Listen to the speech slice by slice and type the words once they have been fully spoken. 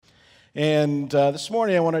And this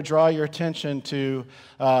morning I want to draw your attention to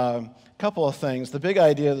a couple of things. The big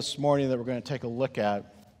idea this morning that we're going to take a look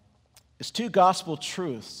at is two gospel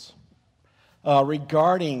truths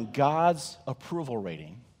regarding God's approval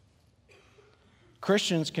rating.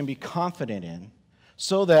 Christians can be confident in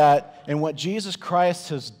so that in what Jesus Christ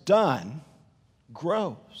has done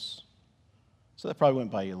grows. So that probably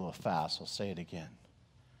went by you a little fast. I'll say it again.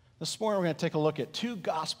 This morning we're going to take a look at two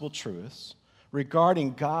gospel truths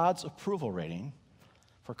regarding God's approval rating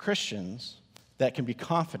for Christians that can be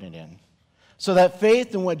confident in, so that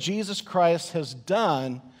faith in what Jesus Christ has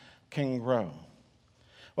done can grow.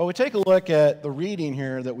 Well, we take a look at the reading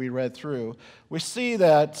here that we read through. We see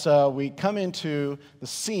that we come into the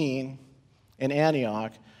scene in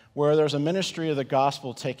Antioch where there's a ministry of the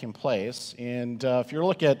gospel taking place. And if you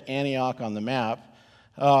look at Antioch on the map,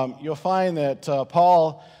 you'll find that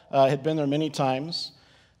Paul had been there many times.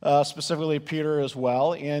 Specifically Peter as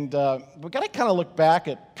well. And we've got to kind of look back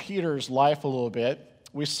at Peter's life a little bit.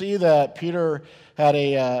 We see that Peter had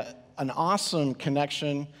an awesome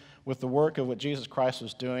connection with the work of what Jesus Christ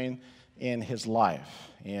was doing in his life.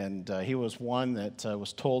 And he was one that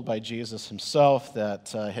was told by Jesus himself that,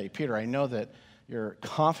 hey, Peter, I know that you're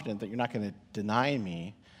confident that you're not going to deny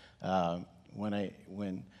me when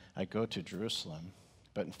I go to Jerusalem.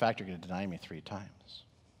 But in fact, you're going to deny me 3 times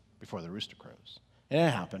before the rooster crows. And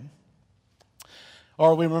it happened.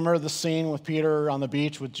 Or we remember the scene with Peter on the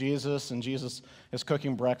beach with Jesus, and Jesus is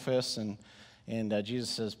cooking breakfast, and Jesus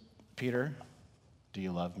says, Peter, do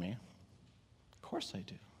you love me? Of course I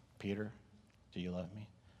do. Peter, do you love me?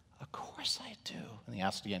 Of course I do. And he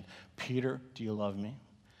asked again, Peter, do you love me?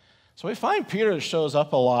 So we find Peter shows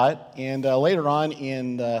up a lot, and later on,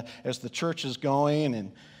 as the church is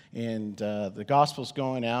going and the gospel's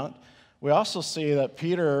going out, we also see that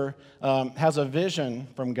Peter has a vision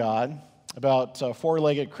from God about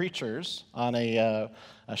 4-legged creatures on a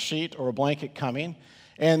sheet or a blanket coming.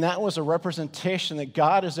 And that was a representation that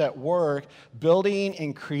God is at work building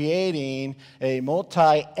and creating a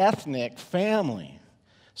multi-ethnic family.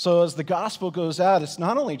 So as the gospel goes out, it's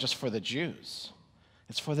not only just for the Jews,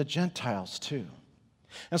 it's for the Gentiles too.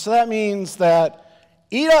 And so that means that,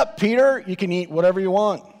 eat up, Peter, you can eat whatever you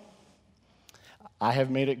want. I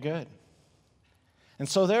have made it good. And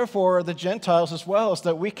so therefore, the Gentiles as well, is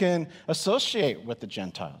that we can associate with the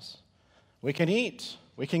Gentiles. We can eat,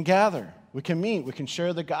 we can gather, we can meet, we can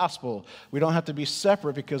share the gospel. We don't have to be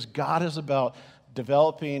separate because God is about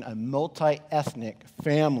developing a multi-ethnic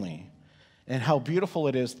family. And how beautiful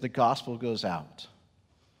it is the gospel goes out.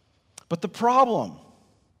 But there's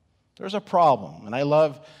a problem. And I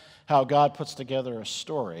love how God puts together a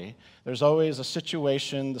story. There's always a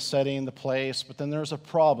situation, the setting, the place, but then there's a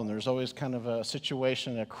problem. There's always kind of a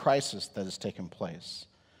situation, a crisis that has taken place.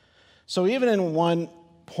 So even in one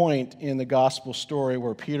point in the gospel story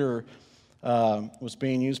where Peter was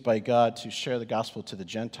being used by God to share the gospel to the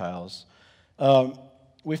Gentiles,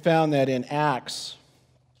 we found that in Acts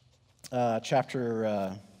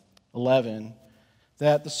chapter 11,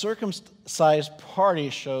 that the circumcised party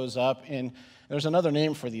shows up in. There's another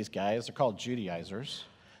name for these guys. They're called Judaizers.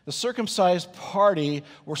 The circumcised party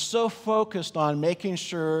were so focused on making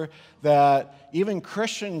sure that even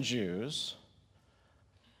Christian Jews,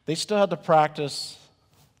 they still had to practice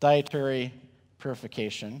dietary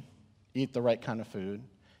purification, eat the right kind of food,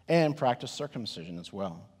 and practice circumcision as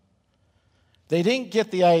well. They didn't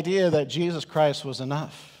get the idea that Jesus Christ was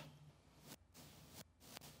enough.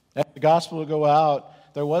 As the gospel would go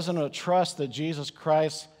out, there wasn't a trust that Jesus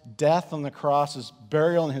Christ's death on the cross, his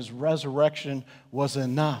burial, and his resurrection was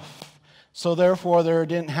enough. So therefore, there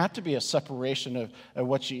didn't have to be a separation of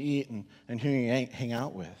what you eat and who you hang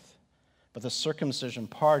out with. But the circumcision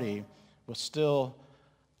party was still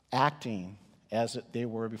acting as they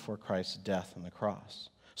were before Christ's death on the cross.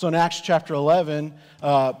 So in Acts chapter 11,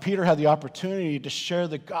 Peter had the opportunity to share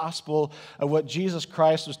the gospel of what Jesus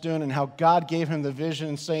Christ was doing and how God gave him the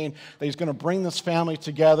vision, saying that he's going to bring this family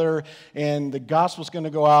together and the gospel's going to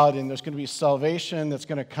go out and there's going to be salvation that's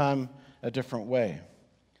going to come a different way.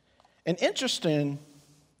 An interesting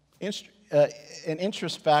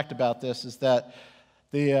fact about this is that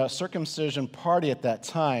the circumcision party at that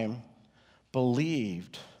time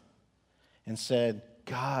believed and said,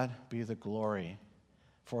 God be the glory.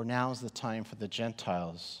 For now is the time for the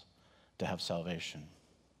Gentiles to have salvation.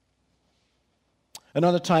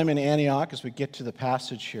 Another time in Antioch, as we get to the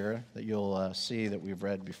passage here that you'll see that we've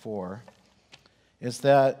read before, is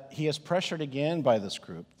that he is pressured again by this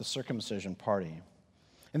group, the circumcision party.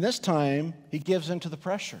 And this time, he gives in to the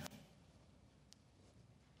pressure.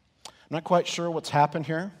 I'm not quite sure what's happened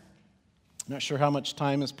here. I'm not sure how much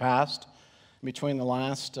time has passed. between the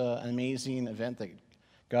last amazing event that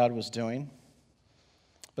God was doing.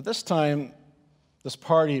 But this time, this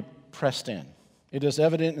party pressed in. It is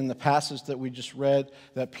evident in the passage that we just read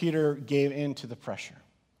that Peter gave in to the pressure.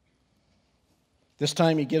 This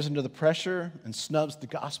time he gives into the pressure and snubs the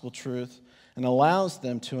gospel truth and allows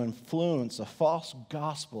them to influence a false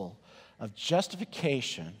gospel of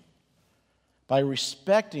justification by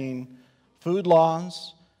respecting food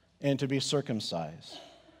laws and to be circumcised.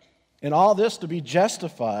 And all this to be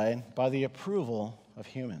justified by the approval of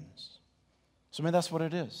humans. So maybe that's what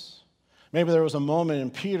it is. Maybe there was a moment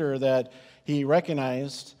in Peter that he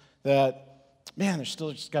recognized that, man, there's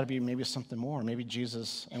still just got to be maybe something more. Maybe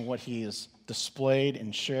Jesus and what he has displayed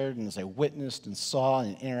and shared and as I witnessed and saw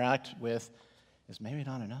and interacted with is maybe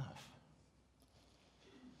not enough.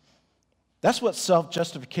 That's what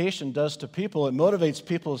self-justification does to people. It motivates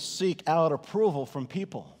people to seek out approval from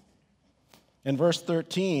people. In verse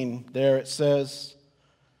 13, there it says,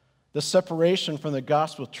 the separation from the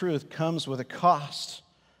gospel truth comes with a cost.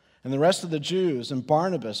 And the rest of the Jews and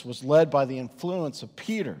Barnabas was led by the influence of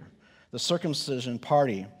Peter, the circumcision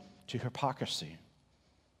party, to hypocrisy.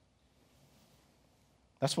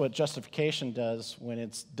 That's what justification does when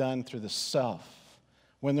it's done through the self.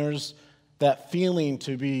 When there's that feeling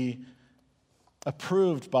to be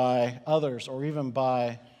approved by others or even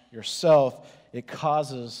by yourself, it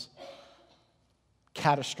causes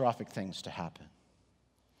catastrophic things to happen.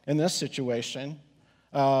 In this situation,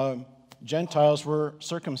 Gentiles were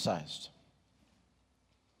circumcised.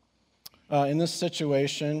 In this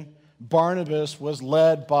situation, Barnabas was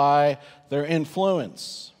led by their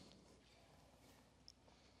influence.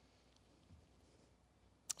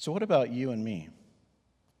 So what about you and me?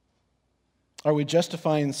 Are we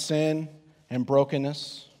justifying sin and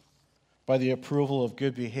brokenness by the approval of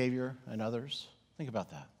good behavior and others? Think about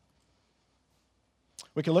that.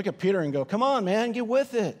 We can look at Peter and go, come on, man, get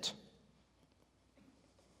with it.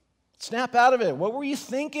 Snap out of it. What were you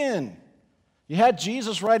thinking? You had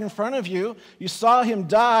Jesus right in front of you. You saw him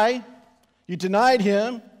die. You denied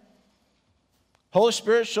him. Holy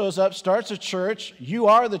Spirit shows up, starts a church. You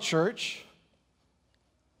are the church.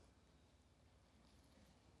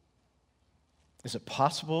 Is it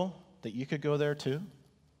possible that you could go there too?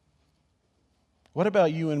 What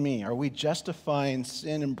about you and me? Are we justifying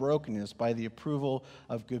sin and brokenness by the approval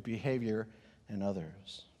of good behavior in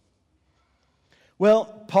others?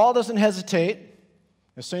 Well, Paul doesn't hesitate.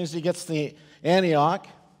 As soon as he gets to Antioch,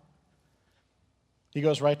 he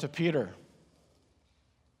goes right to Peter.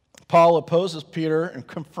 Paul opposes Peter and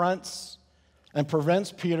confronts and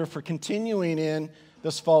prevents Peter from continuing in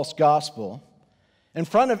this false gospel. In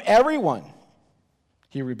front of everyone,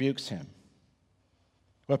 he rebukes him.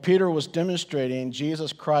 But Peter was demonstrating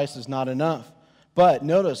Jesus Christ is not enough. But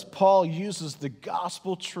notice, Paul uses the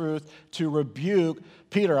gospel truth to rebuke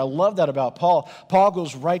Peter. I love that about Paul. Paul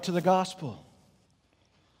goes right to the gospel.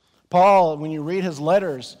 Paul, when you read his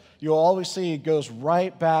letters, you'll always see he goes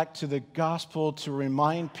right back to the gospel to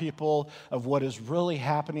remind people of what is really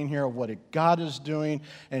happening here, of what God is doing,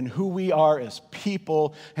 and who we are as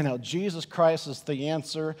people, and how Jesus Christ is the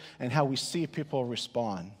answer, and how we see people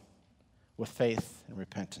respond with faith and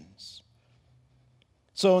repentance.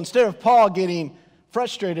 So instead of Paul getting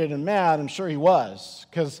frustrated and mad, I'm sure he was,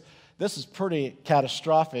 because this is pretty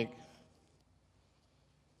catastrophic,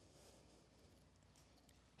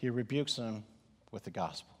 he rebukes him with the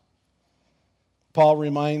gospel. Paul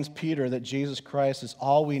reminds Peter that Jesus Christ is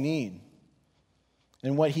all we need.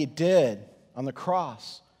 And what he did on the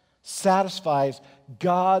cross satisfies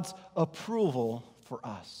God's approval for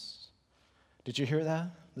us. Did you hear that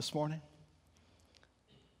this morning?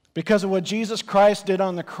 Because of what Jesus Christ did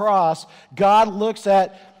on the cross, God looks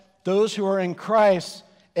at those who are in Christ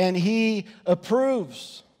and he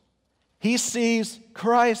approves. He sees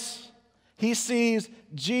Christ. He sees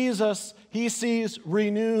Jesus. He sees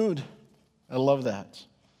renewed. I love that.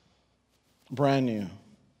 Brand new.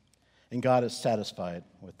 And God is satisfied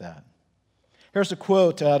with that. Here's a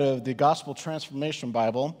quote out of the Gospel Transformation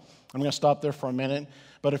Bible. I'm going to stop there for a minute.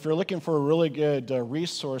 But if you're looking for a really good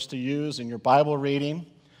resource to use in your Bible reading,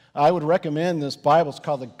 I would recommend this Bible. It's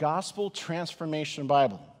called the Gospel Transformation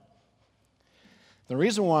Bible. The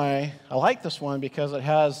reason why I like this one because it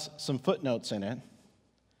has some footnotes in it.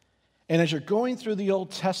 And as you're going through the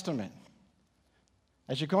Old Testament,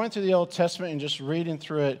 and just reading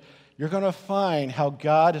through it, you're going to find how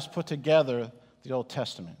God has put together the Old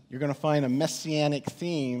Testament. You're going to find a messianic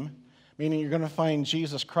theme, meaning you're going to find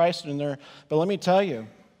Jesus Christ in there. But let me tell you,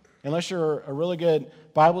 unless you're a really good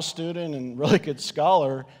Bible student and really good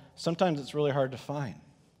scholar, sometimes it's really hard to find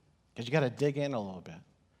because you got to dig in a little bit.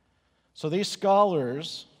 So these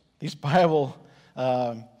scholars these Bible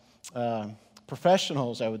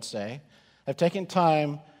professionals, I would say, have taken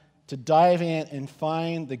time to dive in and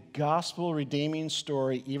find the gospel redeeming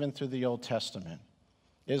story even through the Old Testament.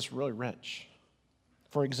 It is really rich.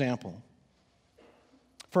 For example,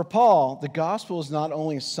 for Paul, the gospel is not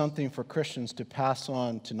only something for Christians to pass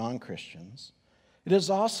on to non-Christians, it is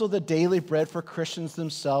also the daily bread for Christians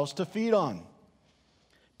themselves to feed on.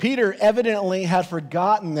 Peter evidently had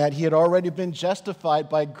forgotten that he had already been justified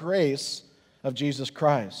by grace of Jesus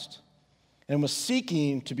Christ and was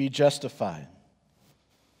seeking to be justified.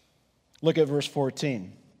 Look at verse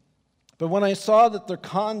 14. But when I saw that their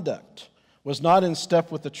conduct was not in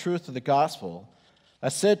step with the truth of the gospel, I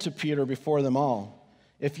said to Peter before them all,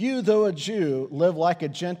 if you, though a Jew, live like a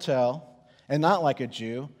Gentile and not like a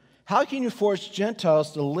Jew, how can you force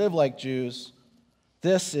Gentiles to live like Jews?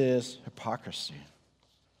 This is hypocrisy.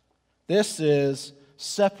 This is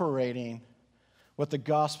separating what the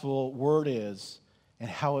gospel word is and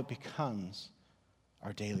how it becomes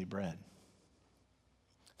our daily bread.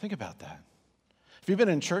 Think about that. If you've been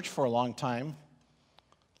in church for a long time,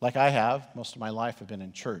 like I have, most of my life I've been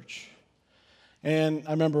in church. And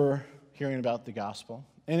I remember hearing about the gospel,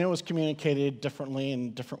 and it was communicated differently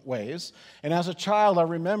in different ways. And as a child, I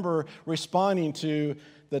remember responding to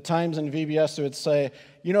the times in VBS that would say,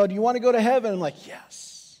 do you want to go to heaven? I'm like,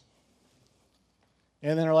 yes.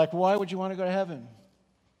 And then they're like, why would you want to go to heaven?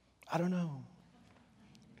 I don't know.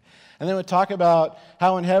 And then we'd talk about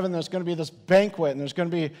how in heaven there's going to be this banquet and there's going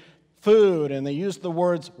to be food, and they used the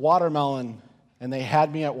words watermelon, and they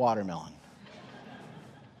had me at watermelon.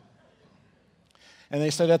 And they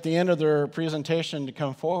said at the end of their presentation to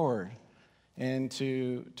come forward and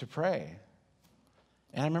to pray.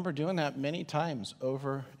 And I remember doing that many times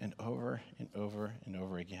over and over and over and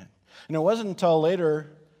over again. And it wasn't until later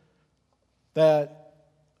that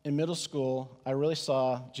in middle school I really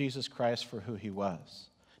saw Jesus Christ for who he was.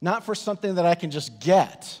 Not for something that I can just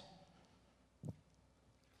get,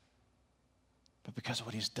 but because of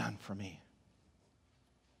what he's done for me.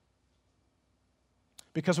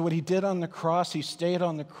 Because of what he did on the cross, he stayed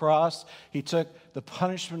on the cross. He took the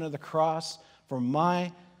punishment of the cross for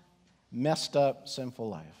my messed up, sinful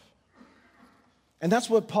life. And that's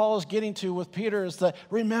what Paul is getting to with Peter is that,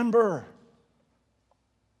 remember,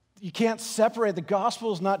 you can't separate. The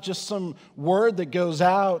gospel is not just some word that goes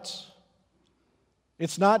out.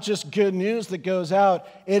 It's not just good news that goes out.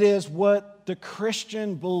 It is what the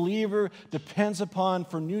Christian believer depends upon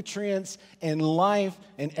for nutrients in life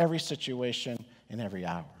in every situation, in every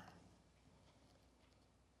hour.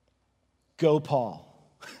 Go, Paul.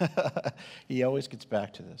 He always gets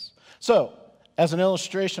back to this. So, as an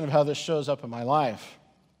illustration of how this shows up in my life,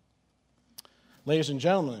 ladies and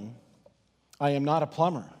gentlemen, I am not a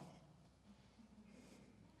plumber.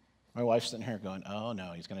 My wife's sitting here going, oh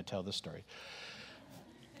no, he's going to tell this story.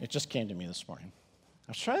 It just came to me this morning.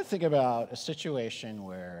 I was trying to think about a situation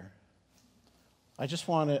where I just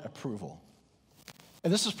wanted approval.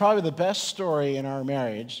 And this is probably the best story in our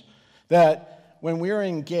marriage, that when we were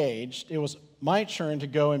engaged, it was my turn to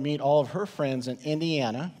go and meet all of her friends in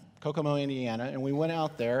Indiana, Kokomo, Indiana, and we went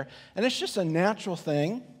out there, and it's just a natural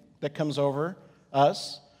thing that comes over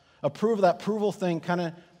us. That approval thing kind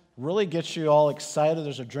of really gets you all excited.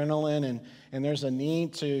 There's adrenaline, and there's a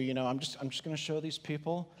need to, I'm just going to show these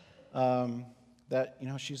people that,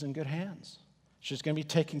 she's in good hands. She's going to be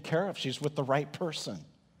taken care of. She's with the right person.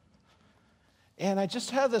 And I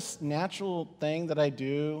just have this natural thing that I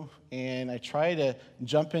do, and I try to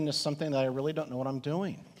jump into something that I really don't know what I'm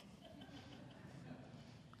doing.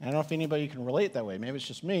 I don't know if anybody can relate that way. Maybe it's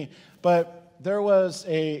just me. But there was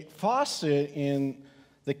a faucet in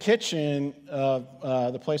the kitchen of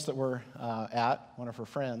the place that we're at, one of her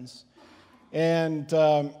friends. And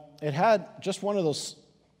it had just one of those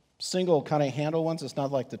single kind of handle ones. It's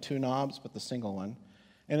not like the two knobs, but the single one.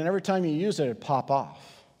 And then every time you use it, it'd pop off.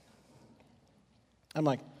 I'm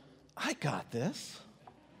like, I got this.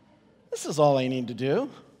 This is all I need to do.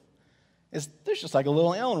 There's just like a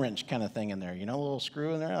little Allen wrench kind of thing in there, a little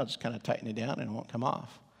screw in there. I'll just kind of tighten it down and it won't come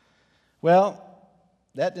off. Well,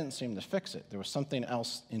 that didn't seem to fix it. There was something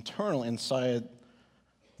else internal inside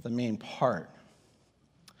the main part.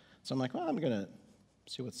 So I'm like, well, I'm going to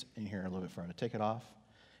see what's in here a little bit further. Take it off.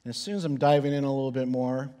 And as soon as I'm diving in a little bit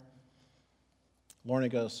more, Lorna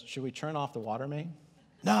goes, should we turn off the water main?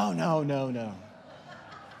 No.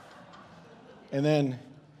 And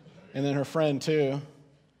then her friend too,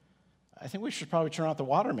 I think we should probably turn off the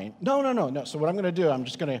water main. No. So what I'm going to do, I'm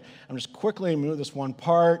just quickly move this one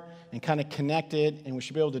part and kind of connect it, and we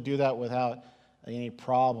should be able to do that without any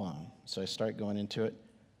problem. So I start going into it,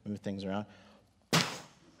 move things around.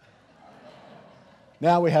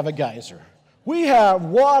 Now we have a geyser. We have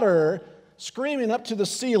water screaming up to the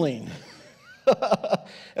ceiling.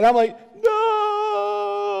 And I'm like,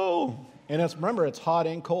 no! And remember, it's hot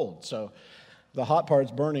and cold, so the hot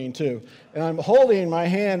part's burning too. And I'm holding my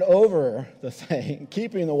hand over the thing,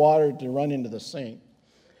 keeping the water to run into the sink.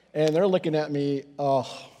 And they're looking at me, oh,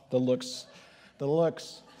 the looks.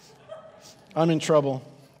 I'm in trouble.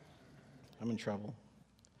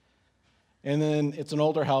 And then it's an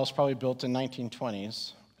older house, probably built in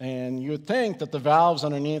 1920s. And you would think that the valves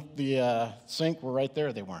underneath the sink were right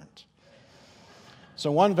there. They weren't.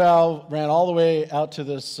 So one valve ran all the way out to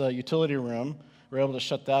this utility room. We were able to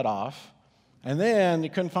shut that off. And then they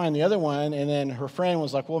couldn't find the other one. And then her friend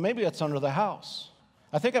was like, well, maybe it's under the house.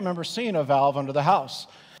 I think I remember seeing a valve under the house.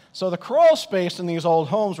 So the crawl space in these old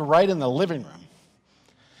homes were right in the living room.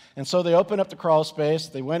 And so they opened up the crawl space.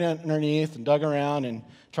 They went underneath and dug around and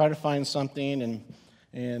tried to find something.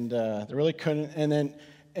 And they really couldn't.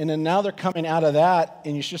 And then now they're coming out of that,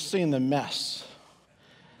 and you're just seeing the mess.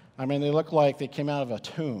 I mean, they look like they came out of a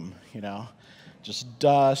tomb, just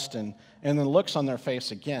dust, and then looks on their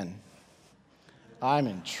face again. I'm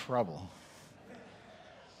in trouble.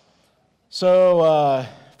 So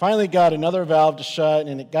finally got another valve to shut,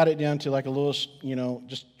 and it got it down to like a little,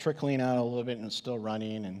 just trickling out a little bit, and it's still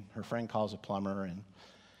running, and her friend calls a plumber,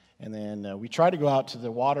 and then we tried to go out to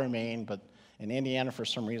the water main, but in Indiana, for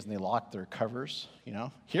some reason, they locked their covers,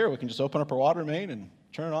 Here, we can just open up our water main and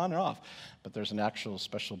turn it on and off. But there's an actual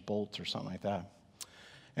special bolt or something like that.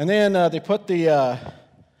 And then they put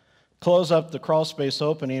close up the crawl space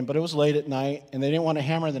opening, but it was late at night, and they didn't want to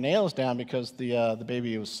hammer the nails down because the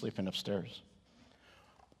baby was sleeping upstairs.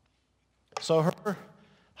 So her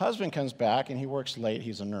husband comes back, and he works late.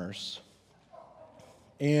 He's a nurse.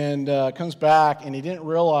 And comes back, and he didn't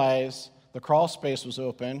realize the crawl space was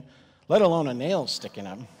open, let alone a nail sticking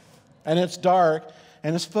up. And it's dark,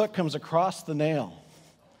 and his foot comes across the nail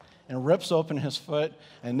and rips open his foot,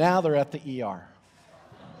 and now they're at the ER.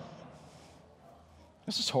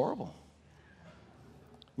 This is horrible.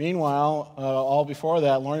 Meanwhile, all before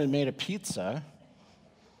that, Lauren had made a pizza,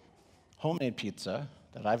 homemade pizza,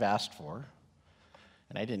 that I've asked for,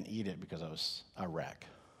 and I didn't eat it because I was a wreck.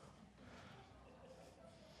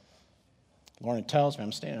 Lauren tells me,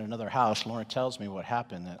 I'm staying at another house, Lauren tells me what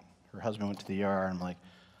happened, that her husband went to the ER, and I'm like,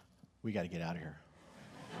 we got to get out of here.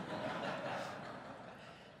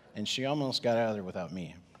 And she almost got out of there without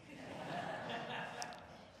me.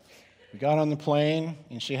 We got on the plane,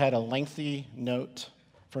 and she had a lengthy note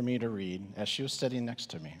for me to read as she was sitting next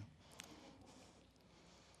to me.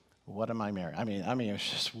 What am I married? I mean, it was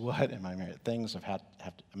just, what am I married? Things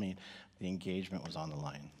the engagement was on the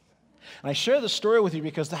line. And I share this story with you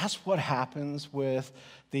because that's what happens with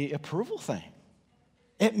the approval thing.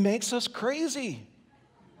 It makes us crazy.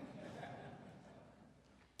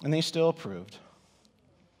 And they still approved.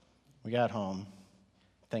 We got home.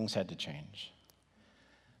 Things had to change.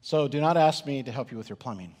 So do not ask me to help you with your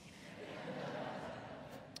plumbing.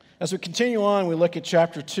 As we continue on, we look at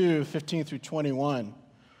chapter 2, 15 through 21.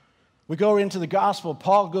 We go into the gospel.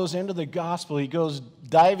 Paul goes into the gospel. He goes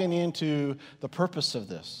diving into the purpose of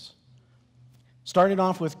this. Starting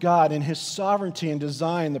off with God and his sovereignty and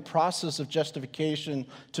design, the process of justification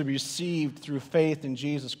to be received through faith in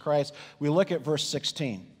Jesus Christ. We look at verse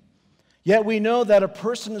 16. Yet we know that a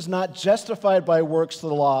person is not justified by works of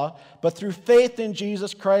the law, but through faith in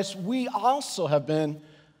Jesus Christ, we also have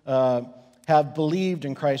believed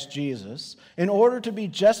in Christ Jesus, in order to be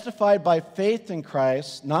justified by faith in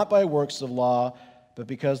Christ, not by works of law, but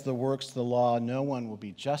because the works of the law, no one will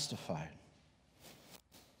be justified.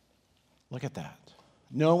 Look at that.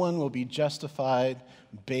 No one will be justified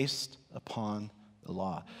based upon the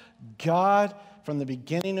law. God, from the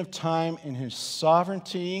beginning of time, in his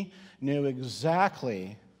sovereignty, knew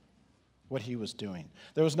exactly what he was doing.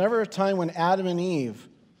 There was never a time when Adam and Eve,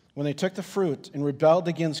 when they took the fruit and rebelled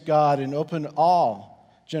against God and opened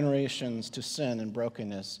all generations to sin and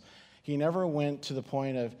brokenness, he never went to the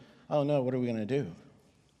point of, oh no, what are we going to do?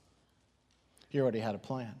 He already had a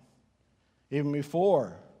plan. Even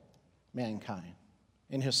before mankind,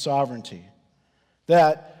 in his sovereignty,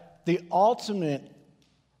 that the ultimate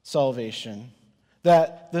salvation,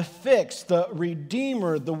 that the fix, the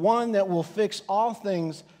Redeemer, the one that will fix all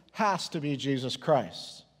things, has to be Jesus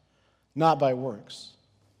Christ, not by works.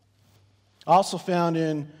 Also found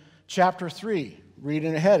in chapter 3,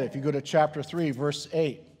 reading ahead, if you go to chapter 3, verse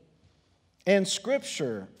 8. And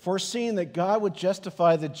Scripture, foreseeing that God would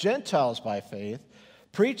justify the Gentiles by faith,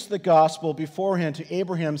 preached the gospel beforehand to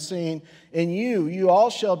Abraham, saying, in you all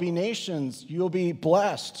shall be nations, you'll be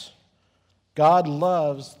blessed. God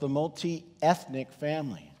loves the multi-ethnic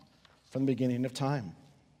family from the beginning of time.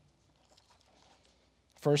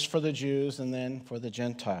 first for the Jews and then for the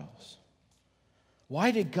Gentiles.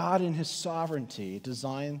 Why did God in his sovereignty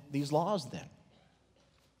design these laws then?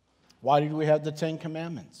 Why did we have the Ten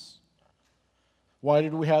Commandments? Why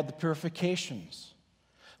did we have the purifications?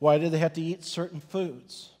 Why did they have to eat certain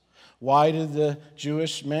foods? Why did the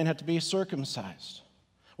Jewish men have to be circumcised?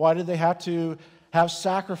 Why did they have to have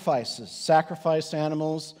sacrifices, sacrifice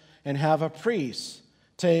animals, and have a priest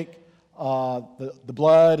take the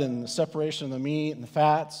blood and the separation of the meat and the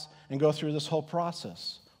fats and go through this whole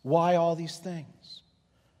process? Why all these things?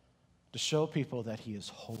 To show people that he is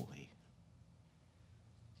holy.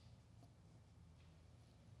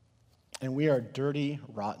 And we are dirty,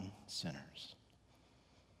 rotten sinners.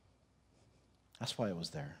 That's why it was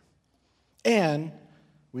there. And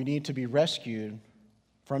we need to be rescued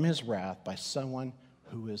from his wrath by someone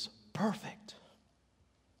who is perfect.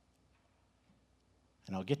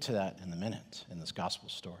 And I'll get to that in a minute in this gospel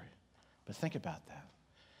story. But think about that.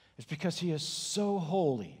 It's because he is so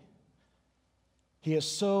holy. He is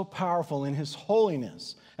so powerful in his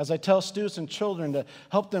holiness. As I tell students and children to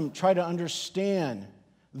help them try to understand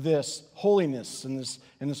this holiness and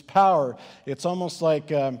this power, it's almost like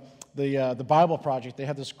the Bible Project. They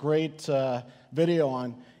have this great video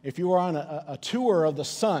on if you were on a tour of the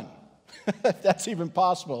sun, if that's even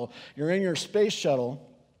possible. You're in your space shuttle,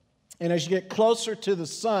 and as you get closer to the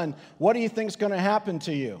sun, what do you think is going to happen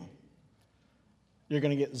to you? You're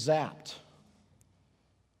going to get zapped.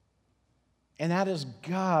 And that is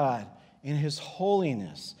God in his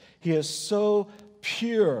holiness. He is so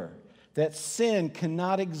pure that sin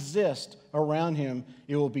cannot exist around him.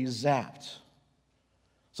 It will be zapped.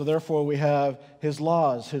 So therefore we have his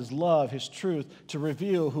laws, his love, his truth to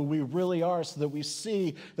reveal who we really are so that we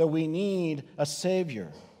see that we need a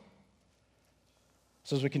Savior.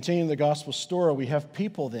 So as we continue the gospel story, we have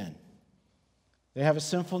people then. They have a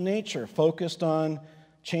sinful nature focused on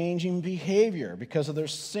changing behavior because of their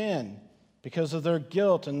sin, because of their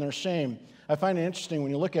guilt and their shame. I find it interesting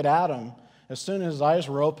when you look at Adam, as soon as his eyes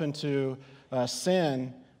were open to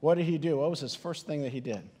sin, what did he do? What was his first thing that he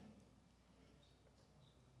did?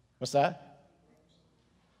 What's that?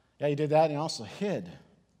 Yeah, he did that and he also hid.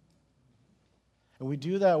 And we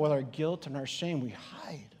do that with our guilt and our shame. We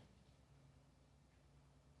hide.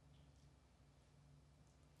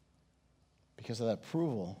 Because of that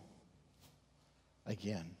approval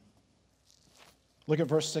again. Look at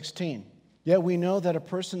verse 16. Yet we know that a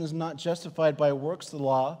person is not justified by works of the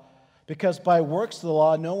law, because by works of the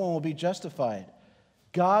law no one will be justified.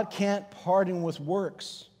 God can't pardon with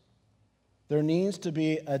works. There needs to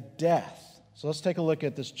be a death. So let's take a look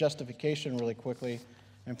at this justification really quickly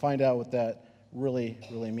and find out what that really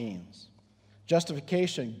means.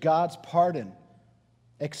 Justification, God's pardon,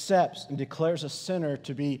 accepts and declares a sinner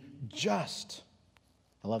to be just.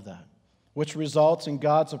 I love that. Which results in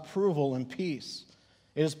God's approval and peace.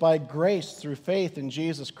 It is by grace through faith in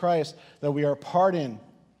Jesus Christ that we are pardoned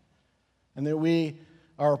and that we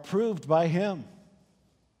are approved by him.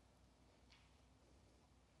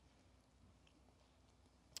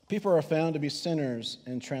 People are found to be sinners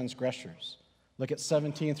and transgressors. Look at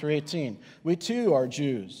 17 through 18. We too are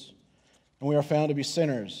Jews, and we are found to be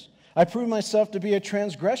sinners. I prove myself to be a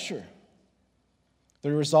transgressor.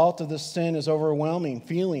 The result of this sin is overwhelming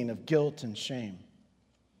feeling of guilt and shame.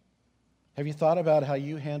 Have you thought about how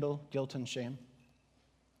you handle guilt and shame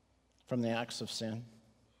from the acts of sin?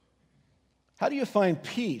 How do you find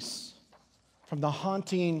peace from the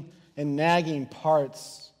haunting and nagging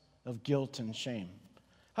parts of guilt and shame?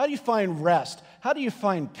 How do you find rest? How do you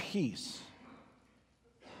find peace?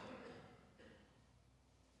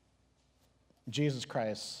 Jesus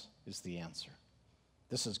Christ is the answer.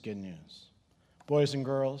 This is good news. Boys and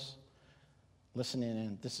girls, listening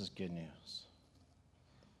in, this is good news.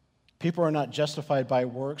 People are not justified by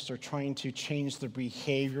works or trying to change their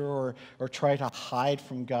behavior or try to hide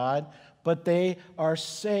from God, but they are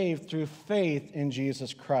saved through faith in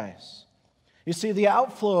Jesus Christ. You see, the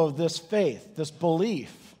outflow of this faith, this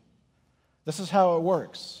belief, this is how it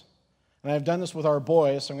works. And I've done this with our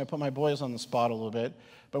boys, so I'm going to put my boys on the spot a little bit.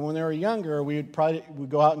 But when they were younger, we'd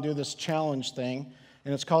go out and do this challenge thing,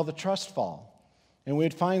 and it's called the trust fall. And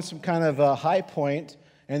we'd find some kind of a high point,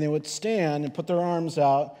 and they would stand and put their arms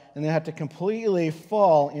out, and they had to completely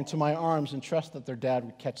fall into my arms and trust that their dad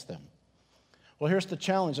would catch them. Well, here's the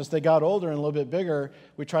challenge. As they got older and a little bit bigger,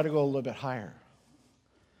 we try to go a little bit higher.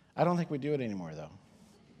 I don't think we do it anymore, though.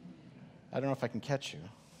 I don't know if I can catch you.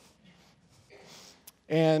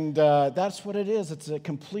 And that's what it is. It's a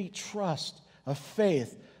complete trust, of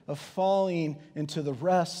faith, of falling into the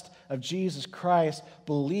rest of Jesus Christ,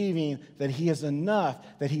 believing that he is enough,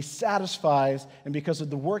 that he satisfies, and because of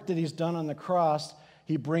the work that he's done on the cross,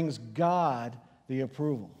 he brings God the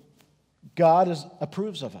approval. God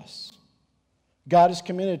approves of us. God is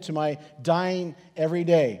committed to my dying every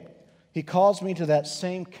day. He calls me to that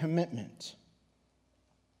same commitment.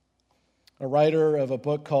 A writer of a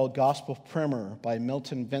book called Gospel Primer by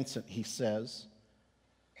Milton Vincent, he says,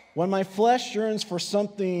 when my flesh yearns for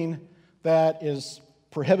something that is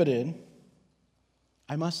prohibited,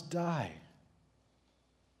 I must die.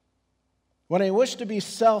 When I wish to be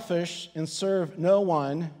selfish and serve no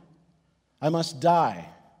one, I must die.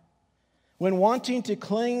 When wanting to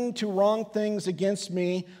cling to wrong things against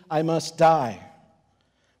me, I must die.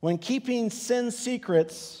 When keeping sin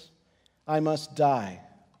secrets, I must die.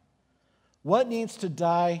 What needs to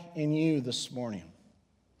die in you this morning?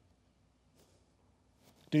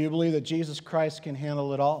 Do you believe that Jesus Christ can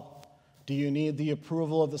handle it all? Do you need the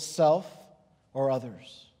approval of the self or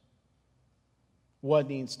others? What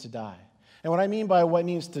needs to die? And what I mean by what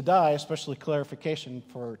needs to die, especially clarification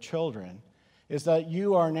for children, is that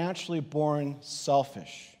you are naturally born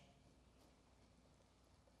selfish.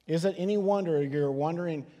 Is it any wonder you're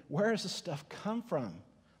wondering, where does this stuff come from?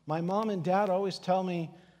 My mom and dad always tell me,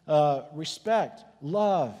 respect,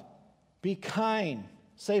 love, be kind,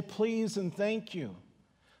 say please and thank you.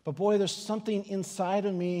 But boy, there's something inside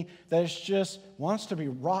of me that just wants to be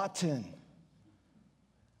rotten,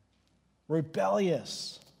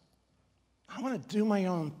 rebellious. I want to do my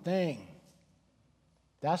own thing.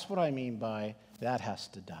 That's what I mean by that has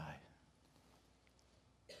to die.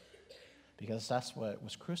 Because that's what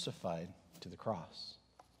was crucified to the cross.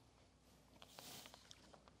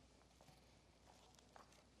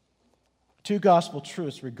 Two gospel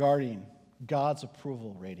truths regarding God's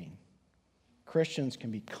approval rating Christians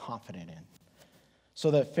can be confident in,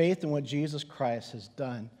 so that faith in what Jesus Christ has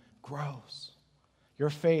done grows. Your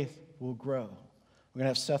faith will grow. We're going to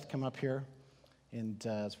have Seth come up here, and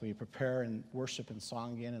as we prepare and worship and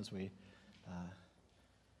song again, as we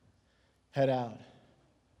head out,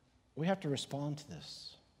 we have to respond to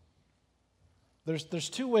this. There's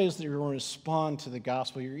two ways that you're going to respond to the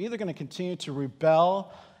gospel. You're either going to continue to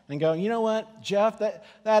rebel and go, you know what, Jeff,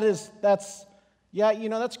 that's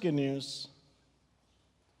good news.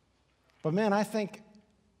 But man, I think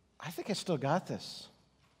I still got this.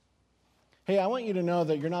 Hey, I want you to know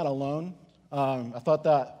that you're not alone. I thought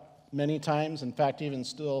that many times. In fact, even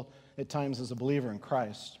still at times as a believer in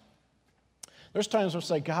Christ. There's times where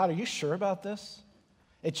it's like, God, are you sure about this?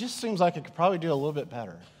 It just seems like it could probably do a little bit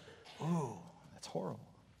better. Ooh, that's horrible.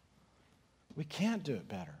 We can't do it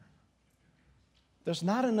better. There's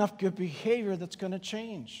not enough good behavior that's going to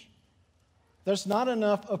change. There's not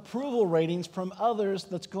enough approval ratings from others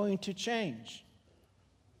that's going to change.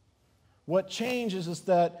 What changes is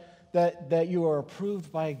that you are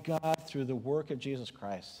approved by God through the work of Jesus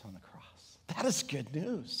Christ on the cross. That is good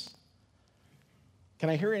news.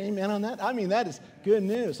 Can I hear an amen on that? I mean, that is good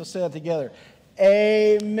news. Let's say that together.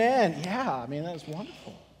 Amen. Yeah, I mean, that is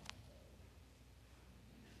wonderful.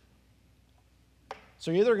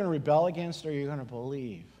 So you're either going to rebel against it or you're going to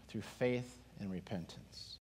believe through faith and repentance.